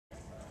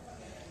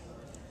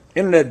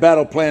Internet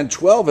Battle Plan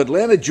 12,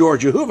 Atlanta,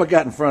 Georgia. Who have I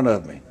got in front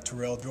of me?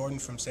 Terrell Jordan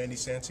from Sandy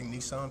Sansing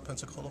Nissan,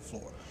 Pensacola,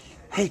 Florida.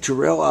 Hey,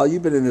 Terrell,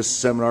 you've been in this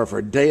seminar for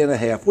a day and a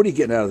half. What are you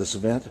getting out of this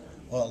event?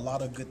 Well, a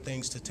lot of good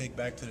things to take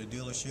back to the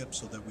dealership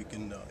so that we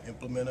can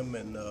implement them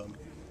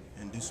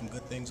and do some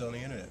good things on the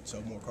internet,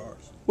 sell more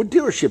cars. What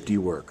dealership do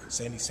you work?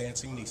 Sandy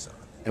Sansing Nissan.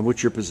 And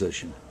what's your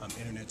position? I'm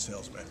Internet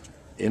Sales Manager.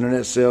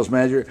 Internet Sales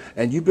Manager.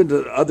 And you've been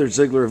to other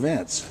Ziegler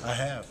events. I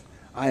have.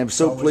 I am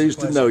so pleased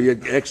to know you're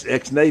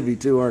ex-Navy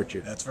too, aren't you?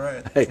 That's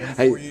right. Hey,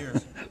 24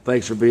 years.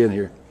 Thanks for being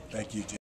here. Thank you, Jim.